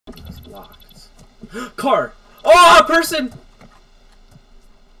locked. Car! Oh, person!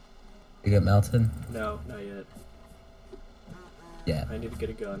 You get melted? No, not yet. Yeah. I need to get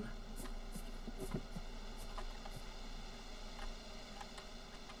a gun.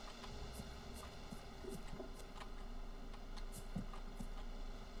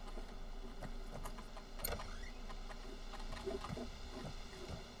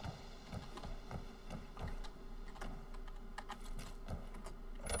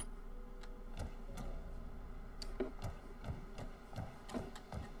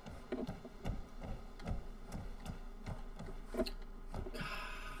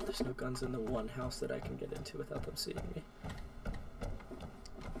 There's no guns in the one house that I can get into without them seeing me.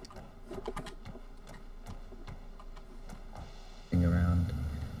 Around.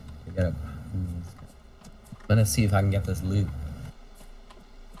 We gotta... I'm gonna see if I can get this loot.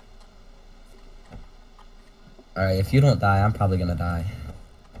 Alright, if you don't die, I'm probably gonna die.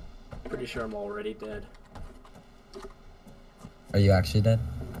 Pretty sure I'm already dead. Are you actually dead?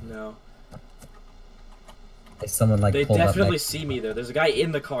 No. If someone like they pulled up definitely next... see me there. There's a guy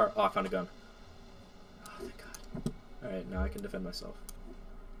in the car. Oh, I found a gun. Oh, thank God. Alright, now I can defend myself.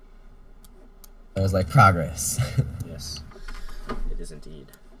 It was like progress. Yes. It is indeed.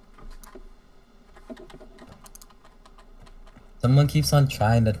 Someone keeps on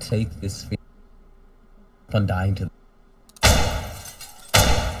trying to take this feed on dying to...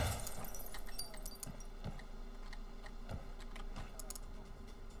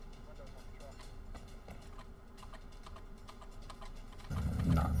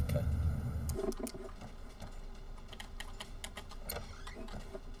 Nah, okay.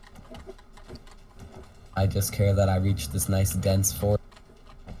 I just care that I reach this nice dense forest.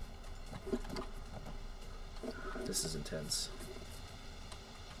 This is intense.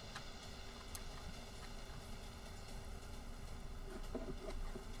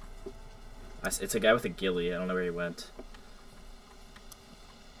 It's a guy with a ghillie. I don't know where he went.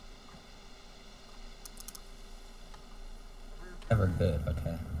 Never good,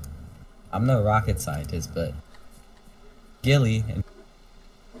 okay. I'm no rocket scientist, but... Ghillie and...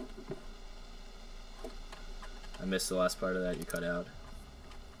 I missed the last part of that you cut out.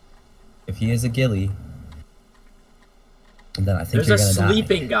 If he is a ghillie, then I think There's you're a gonna die.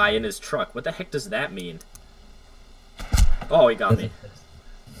 sleeping guy in his truck. What the heck does that mean? Oh, he got me.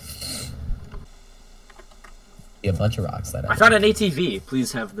 A bunch of rocks that I found an ATV.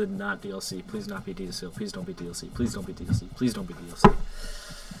 Please have the not DLC. Please not be DLC. Please don't be DLC. Please don't be DLC. Please don't be DLC.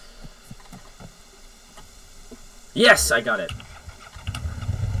 Yes, I got it.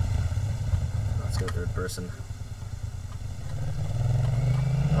 Let's go third person.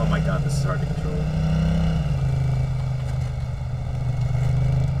 Oh my God, this is hard to control.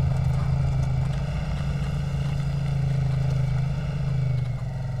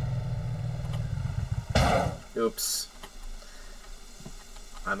 Oops.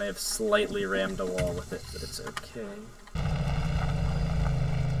 I may have slightly rammed a wall with it, but it's okay.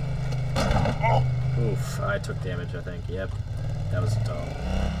 Oof, I took damage, I think. Yep, that was dumb.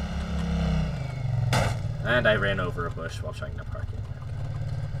 And I ran over a bush while trying to park it.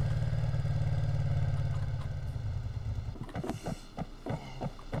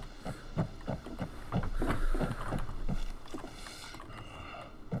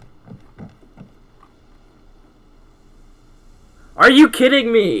 Are you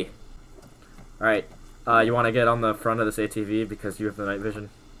kidding me? Alright, you want to get on the front of this ATV because you have the night vision?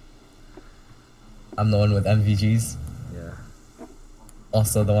 I'm the one with MVGs. Yeah.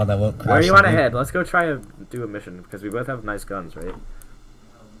 Also the one that won't crash. Where do you want to head? Let's go try to do a mission because we both have nice guns, right?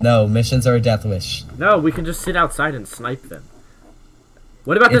 No, missions are a death wish. No, we can just sit outside and snipe them.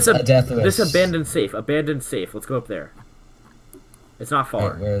 What about this abandoned safe? Abandoned safe. Let's go up there. It's not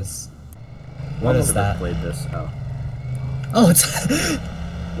far. Wait, what is that? Played this. Oh. Oh, it's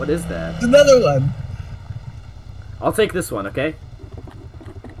What is that? another one. I'll take this one, okay?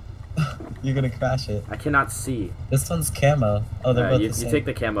 You're gonna crash it. I cannot see. This one's camo. Oh, they're both the same. You take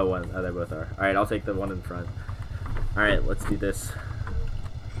the camo one. Oh, they both are. Alright, I'll take the one in front. Alright, let's do this.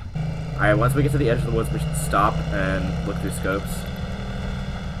 Alright, once we get to the edge of the woods, we should stop and look through scopes.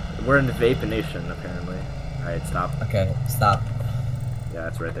 We're in the Vape Nation, apparently. Alright, stop. Okay, stop. Yeah,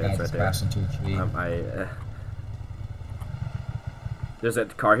 it's right there. Yeah, It's right there. crashed into a tree. There's a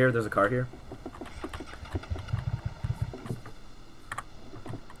car here. There's a car here.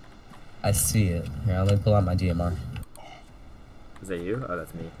 I see it. Here, let me pull out my DMR. Is that you? Oh,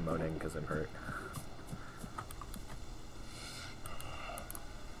 that's me moaning because I'm hurt.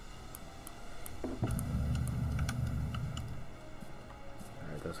 Alright,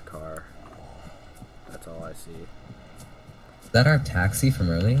 there's a car. That's all I see. Is that our taxi from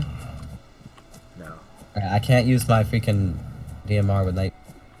earlier? I can't use my freaking DMR with night.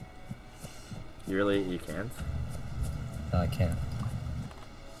 You can't? No, I can't.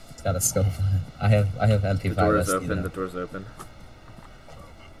 It's got a scope. I have MP5. The door is SD open. though. The door's open.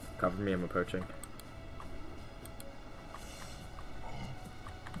 Cover me. I'm approaching.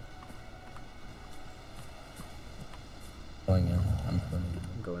 Going in. I'm going in.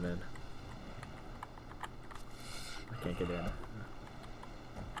 I'm going in. I can't get in.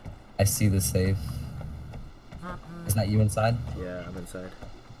 I see the safe. Is that you inside? Yeah, I'm inside.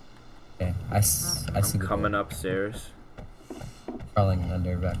 Okay. I see I'm the coming door. upstairs. Crawling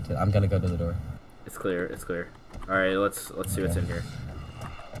under back to. I'm gonna go to the door. It's clear. It's clear. All right, let's see what's Okay. in here.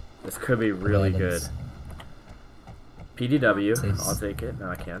 This could be really good. PDW. Safes. I'll take it. No,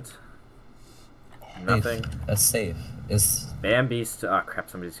 I can't. Nothing. Safe. That's safe. Is Bambi. Oh crap!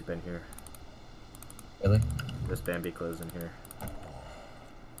 Somebody's been here. really? This Bambi closed in here.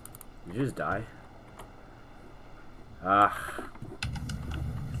 Did you just die? Ah.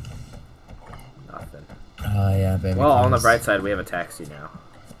 Nothing. Oh yeah, baby. Well, on the bright side, we have a taxi now.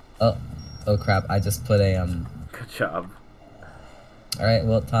 Oh crap! I just put a Good job. All right,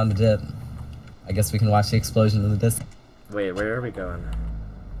 well, time to dip. I guess we can watch the explosion in the distance. Wait, where are we going?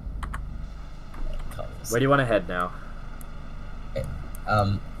 Where do you want to head now?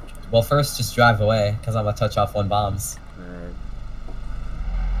 Well, first just drive away, cause I'm gonna touch off 1 bombs. Alright.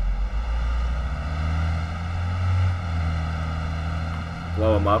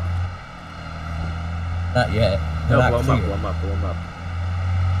 Blow him up. Not yet. No, They're blow not him up, clear. blow him up, blow him up.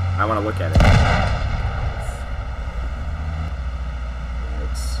 I want to look at it.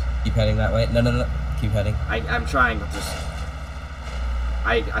 Keep heading that way. No, no, no. Keep heading. I'm trying, but just...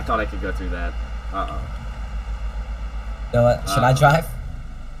 I thought I could go through that. Uh-oh. You know what? Should I drive?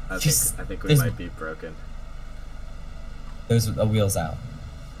 I Just- think we there's- might be broken. There's a wheels out.